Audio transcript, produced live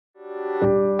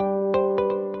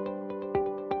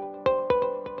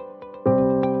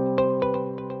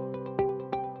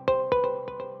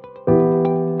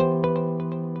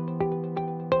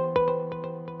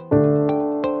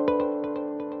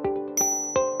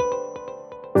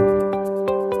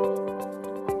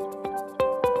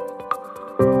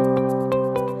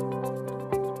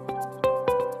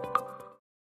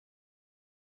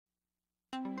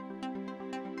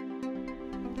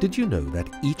Did you know that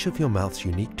each of your mouth's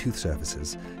unique tooth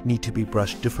surfaces need to be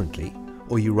brushed differently,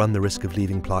 or you run the risk of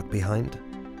leaving plaque behind?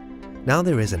 Now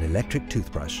there is an electric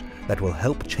toothbrush that will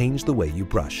help change the way you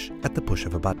brush at the push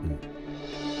of a button.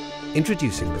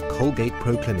 Introducing the Colgate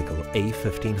Pro Clinical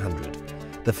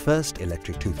A1500, the first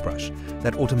electric toothbrush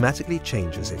that automatically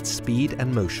changes its speed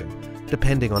and motion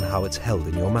depending on how it's held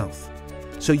in your mouth,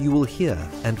 so you will hear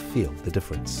and feel the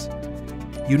difference.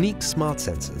 Unique smart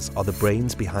sensors are the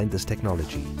brains behind this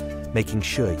technology, making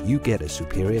sure you get a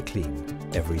superior clean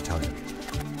every time.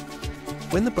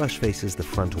 When the brush faces the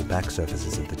front or back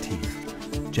surfaces of the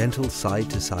teeth, gentle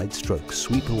side-to-side strokes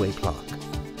sweep away plaque.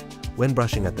 When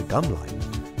brushing at the gum line,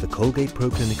 the Colgate Pro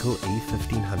Clinical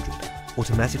A1500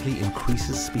 automatically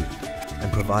increases speed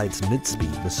and provides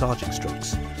mid-speed massaging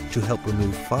strokes to help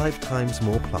remove 5 times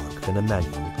more plaque than a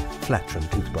manual, flat-trim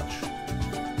toothbrush.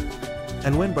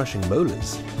 And when brushing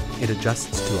molars, it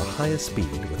adjusts to a higher speed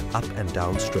with up and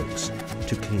down strokes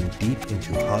to clean deep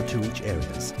into hard-to-reach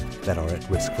areas that are at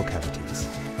risk for cavities.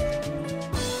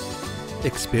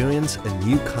 Experience a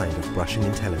new kind of brushing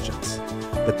intelligence.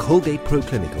 The Colgate Pro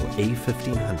Clinical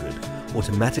A1500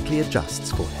 automatically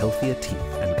adjusts for healthier teeth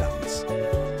and gums.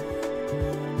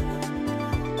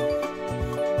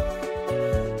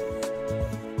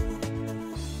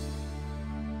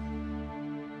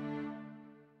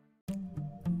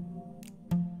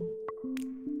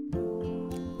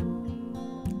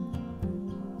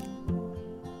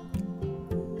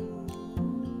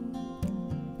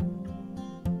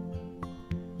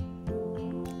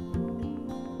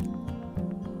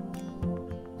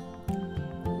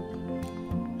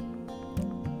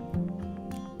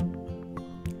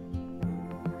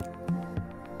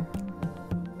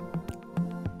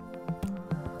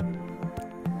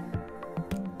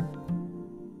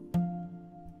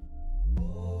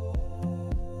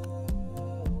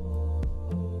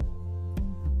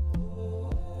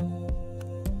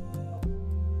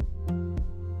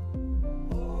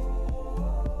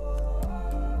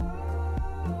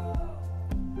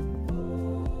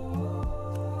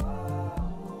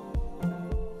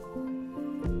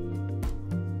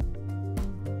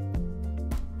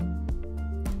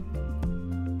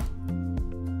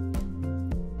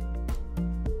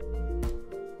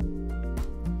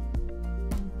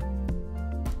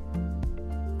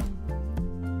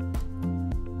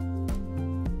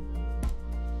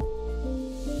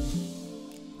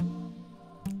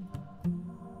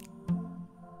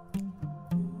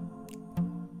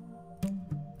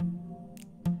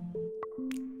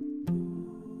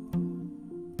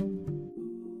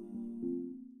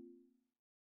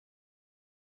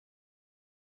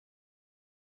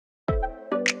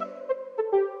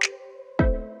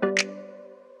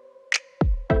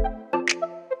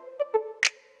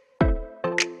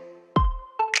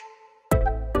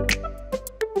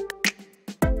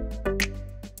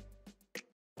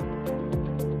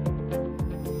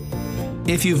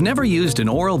 If you've never used an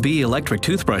Oral-B electric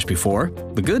toothbrush before,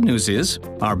 the good news is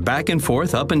our back and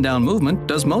forth, up and down movement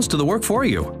does most of the work for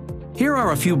you. Here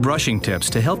are a few brushing tips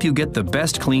to help you get the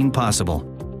best clean possible.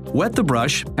 Wet the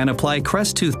brush and apply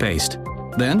Crest toothpaste.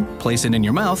 Then place it in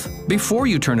your mouth before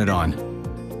you turn it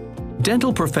on.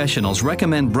 Dental professionals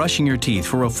recommend brushing your teeth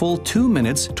for a full 2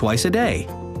 minutes twice a day.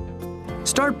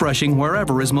 Start brushing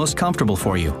wherever is most comfortable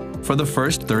for you for the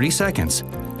first 30 seconds.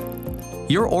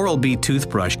 Your Oral-B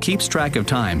toothbrush keeps track of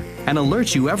time and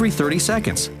alerts you every 30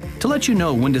 seconds to let you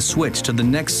know when to switch to the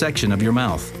next section of your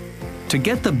mouth. To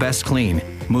get the best clean,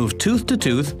 move tooth to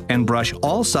tooth and brush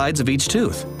all sides of each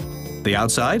tooth. The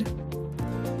outside,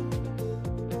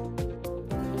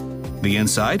 the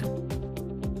inside,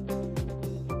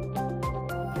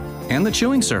 and the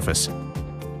chewing surface.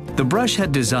 The brush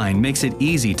head design makes it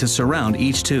easy to surround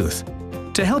each tooth.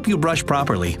 To help you brush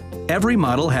properly, every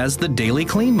model has the Daily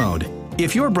Clean mode.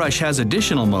 If your brush has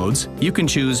additional modes, you can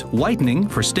choose Whitening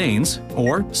for stains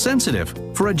or Sensitive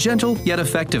for a gentle yet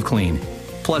effective clean.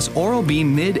 Plus, Oral-B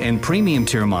mid and premium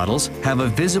tier models have a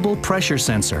visible pressure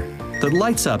sensor that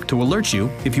lights up to alert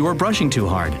you if you are brushing too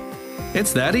hard.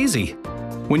 It's that easy.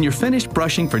 When you're finished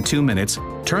brushing for 2 minutes,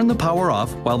 turn the power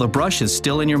off while the brush is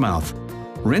still in your mouth.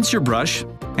 Rinse your brush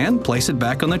and place it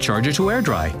back on the charger to air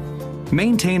dry.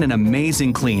 Maintain an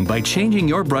amazing clean by changing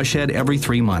your brush head every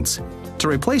 3 months. To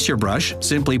replace your brush,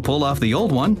 simply pull off the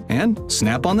old one and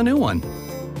snap on the new one.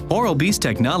 Oral-B's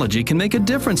technology can make a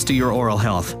difference to your oral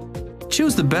health.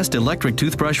 Choose the best electric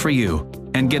toothbrush for you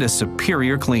and get a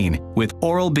superior clean with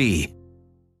Oral-B.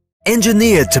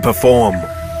 Engineered to perform.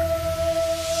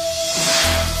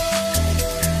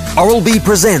 Oral-B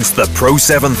presents the Pro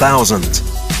 7000.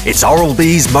 It's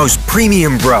Oral-B's most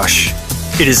premium brush.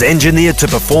 It is engineered to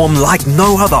perform like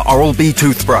no other Oral-B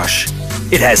toothbrush.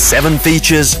 It has 7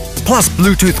 features, plus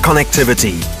Bluetooth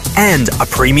connectivity, and a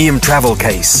premium travel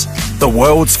case. The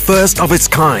world's first of its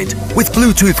kind with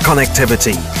Bluetooth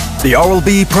connectivity. The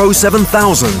Oral-B Pro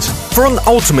 7000 for an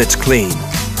ultimate clean.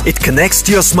 It connects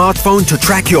to your smartphone to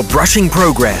track your brushing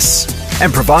progress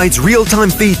and provides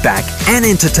real-time feedback and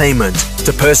entertainment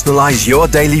to personalize your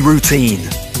daily routine.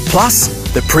 Plus,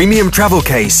 the premium travel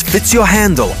case fits your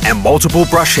handle and multiple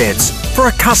brush heads for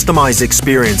a customized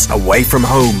experience away from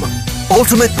home.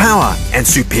 Ultimate power and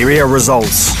superior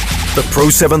results. The Pro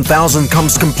 7000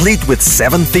 comes complete with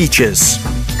 7 features.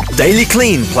 Daily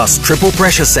clean plus triple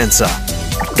pressure sensor,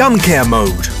 gum care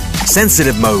mode,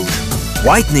 sensitive mode,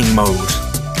 whitening mode,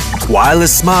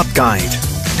 wireless smart guide,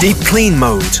 deep clean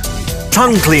mode,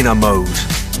 tongue cleaner mode.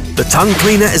 The tongue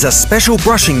cleaner is a special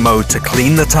brushing mode to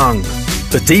clean the tongue.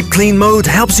 The deep clean mode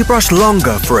helps you brush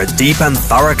longer for a deep and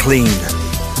thorough clean.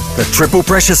 The triple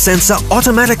pressure sensor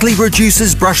automatically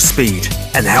reduces brush speed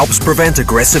and helps prevent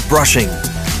aggressive brushing.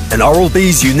 And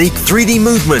Oral-B's unique 3D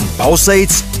movement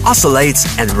pulsates,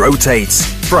 oscillates, and rotates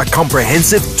for a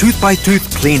comprehensive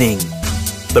tooth-by-tooth cleaning.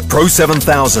 The Pro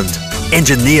 7000,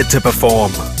 engineered to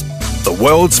perform. The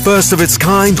world's first of its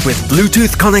kind with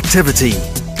Bluetooth connectivity.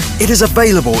 It is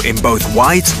available in both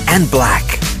white and black.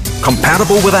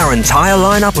 Compatible with our entire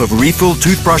lineup of refill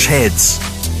toothbrush heads.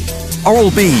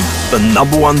 Oral-B, the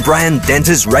 #1 brand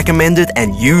dentists recommended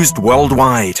and used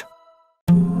worldwide.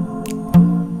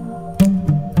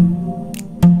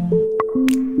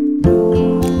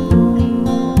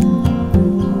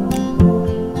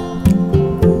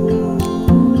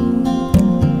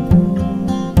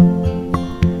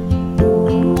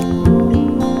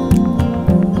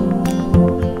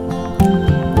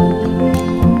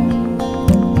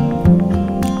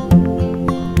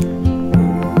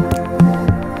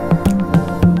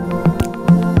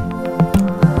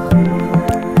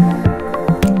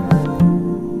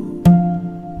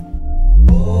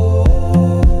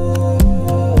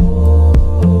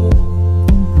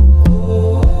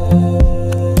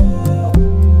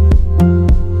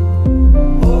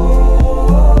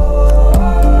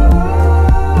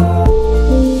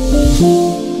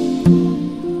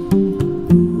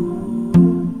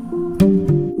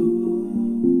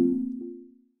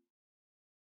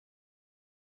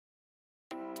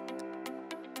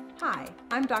 Hi,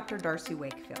 I'm Dr. Darcy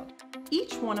Wakefield.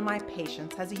 Each one of my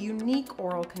patients has a unique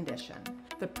oral condition.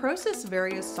 The Prosus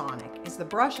Variosonic is the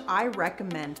brush I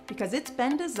recommend because it's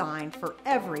been designed for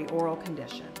every oral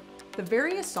condition. The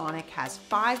Variosonic has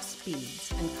 5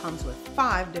 speeds and comes with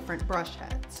 5 different brush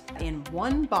heads. In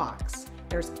one box,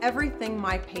 there's everything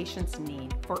my patients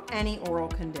need for any oral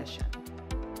condition.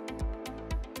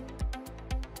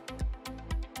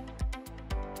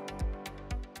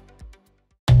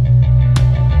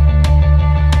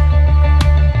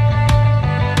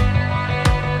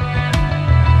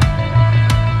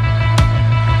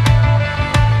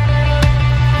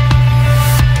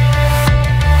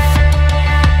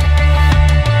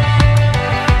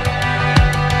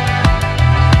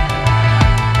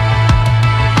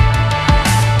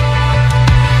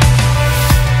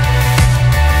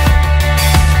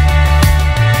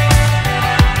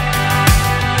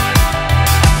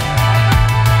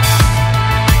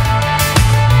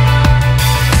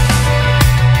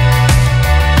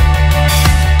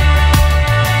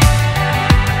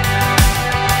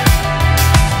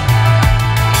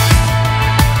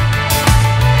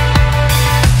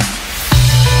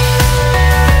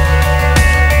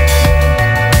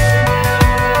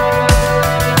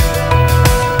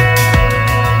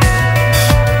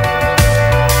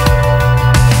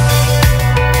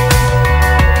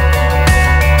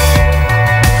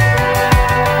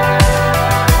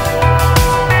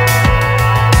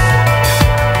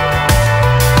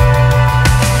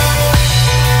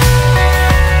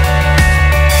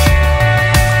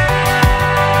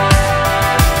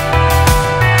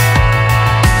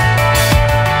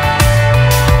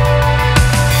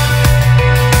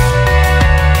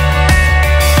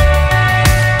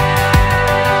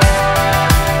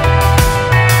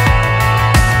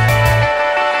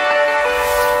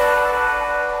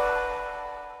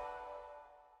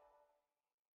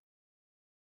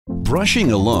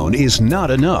 Brushing alone is not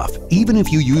enough. Even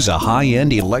if you use a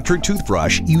high-end electric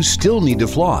toothbrush, you still need to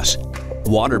floss.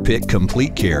 Waterpik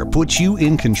Complete Care puts you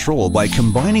in control by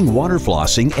combining water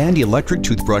flossing and electric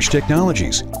toothbrush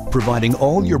technologies, providing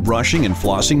all your brushing and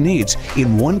flossing needs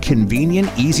in one convenient,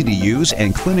 easy-to-use,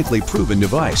 and clinically proven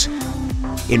device.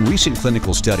 In recent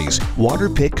clinical studies,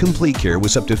 Waterpik Complete Care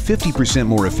was up to 50%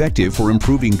 more effective for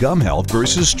improving gum health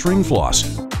versus string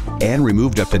floss. and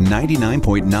removed up to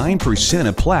 99.9%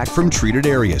 of plaque from treated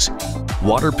areas.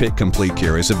 Water Pick Complete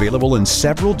Care is available in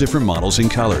several different models and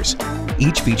colors.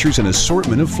 Each features an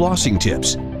assortment of flossing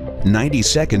tips, 90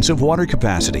 seconds of water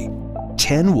capacity,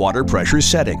 10 water pressure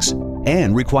settings,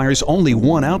 and requires only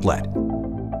one outlet.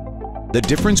 The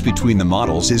difference between the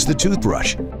models is the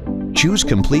toothbrush. Choose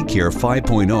Complete Care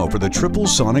 5.0 for the triple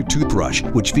sonic toothbrush,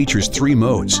 which features 3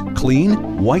 modes: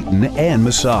 clean, whiten, and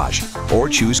massage. Or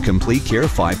choose Complete Care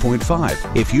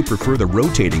 5.5 if you prefer the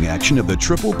rotating action of the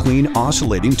triple clean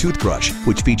oscillating toothbrush,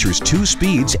 which features 2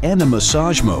 speeds and a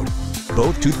massage mode.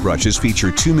 Both toothbrushes feature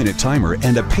a 2-minute timer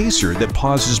and a pacer that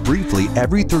pauses briefly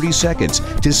every 30 seconds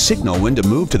to signal when to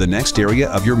move to the next area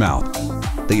of your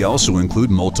mouth. They also include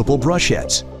multiple brush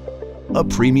heads, a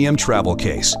premium travel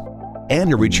case,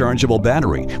 and a rechargeable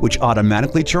battery, which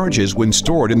automatically charges when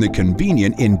stored in the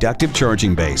convenient inductive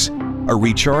charging base. A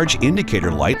recharge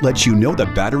indicator light lets you know the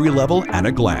battery level at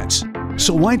a glance.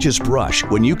 So why just brush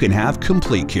when you can have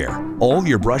Complete Care? All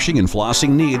your brushing and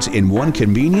flossing needs in one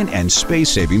convenient and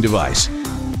space-saving device.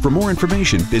 For more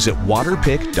information, visit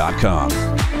waterpick.com.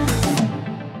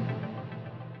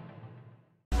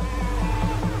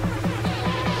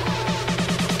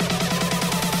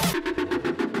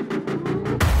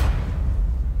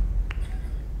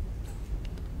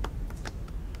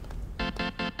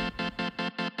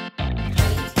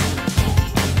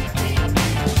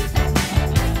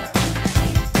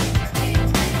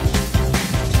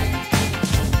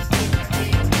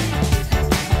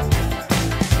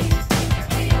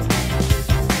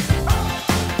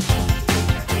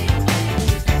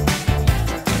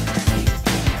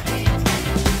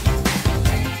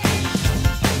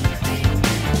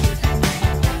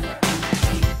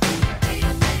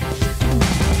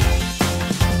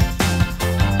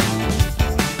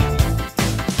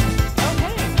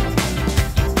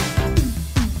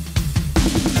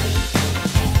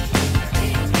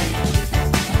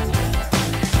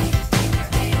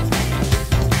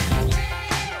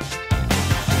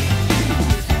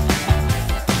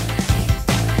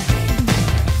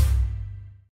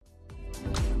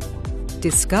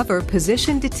 Discover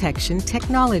position detection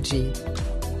technology.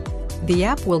 The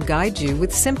app will guide you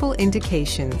with simple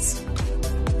indications.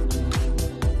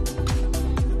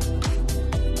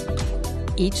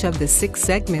 Each of the 6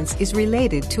 segments is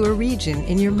related to a region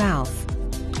in your mouth.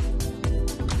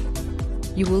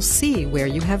 You will see where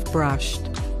you have brushed.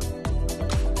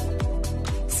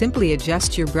 Simply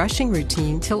adjust your brushing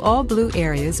routine till all blue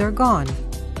areas are gone,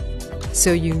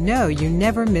 so you know you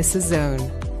never miss a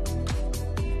zone.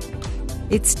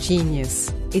 It's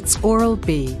genius. It's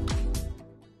Oral-B.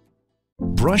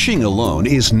 Brushing alone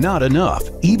is not enough.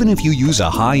 Even if you use a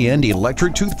high-end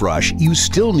electric toothbrush, you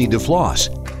still need to floss.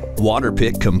 Water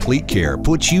Pick Complete Care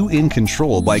puts you in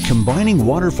control by combining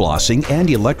water flossing and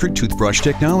electric toothbrush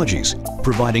technologies,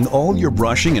 providing all your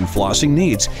brushing and flossing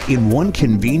needs in one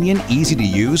convenient,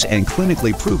 easy-to-use, and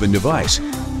clinically proven device.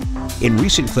 In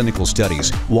recent clinical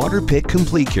studies, Water Pick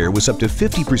Complete Care was up to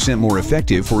 50% more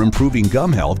effective for improving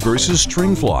gum health versus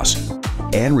string floss,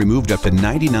 and removed up to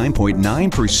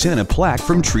 99.9% of plaque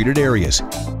from treated areas.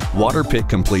 Water Pick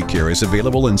Complete Care is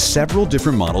available in several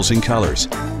different models and colors.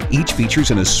 Each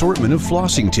features an assortment of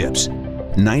flossing tips,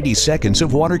 90 seconds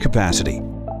of water capacity,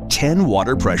 10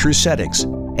 water pressure settings,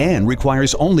 and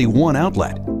requires only one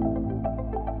outlet.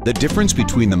 The difference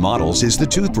between the models is the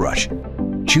toothbrush.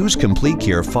 Choose Complete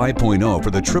Care 5.0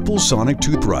 for the triple sonic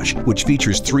toothbrush, which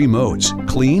features 3 modes: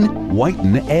 clean,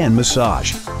 whiten, and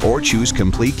massage. Or choose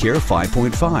Complete Care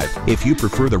 5.5 if you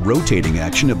prefer the rotating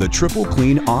action of the triple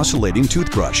clean oscillating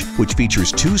toothbrush, which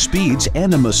features 2 speeds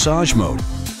and a massage mode.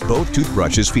 Both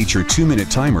toothbrushes feature a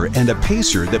 2-minute timer and a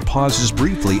pacer that pauses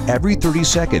briefly every 30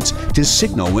 seconds to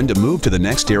signal when to move to the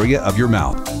next area of your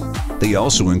mouth. They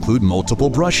also include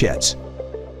multiple brush heads,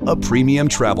 a premium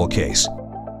travel case,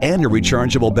 and a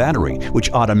rechargeable battery,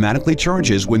 which automatically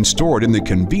charges when stored in the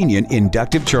convenient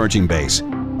inductive charging base.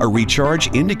 A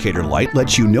recharge indicator light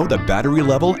lets you know the battery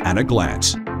level at a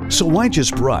glance. So why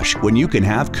just brush when you can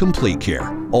have Complete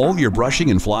Care? All your brushing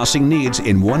and flossing needs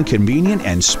in one convenient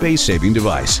and space-saving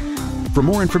device. For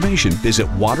more information, visit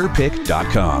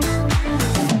waterpick.com.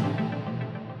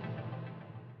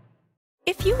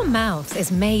 If your mouth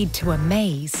is made to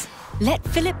amaze, let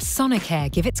Philips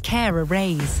Sonicare give its care a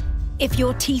raise. If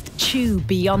your teeth chew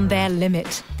beyond their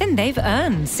limit, then they've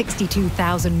earned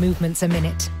 62,000 movements a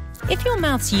minute. If your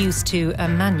mouth's used to a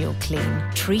manual clean,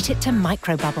 treat it to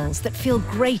microbubbles that feel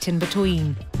great in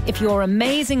between. If your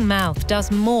amazing mouth does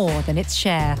more than its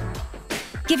share,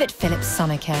 give it Philips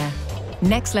Sonicare.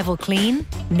 Next level clean,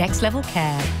 next level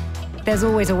care. There's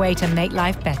always a way to make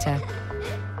life better.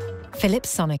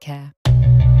 Philips Sonicare.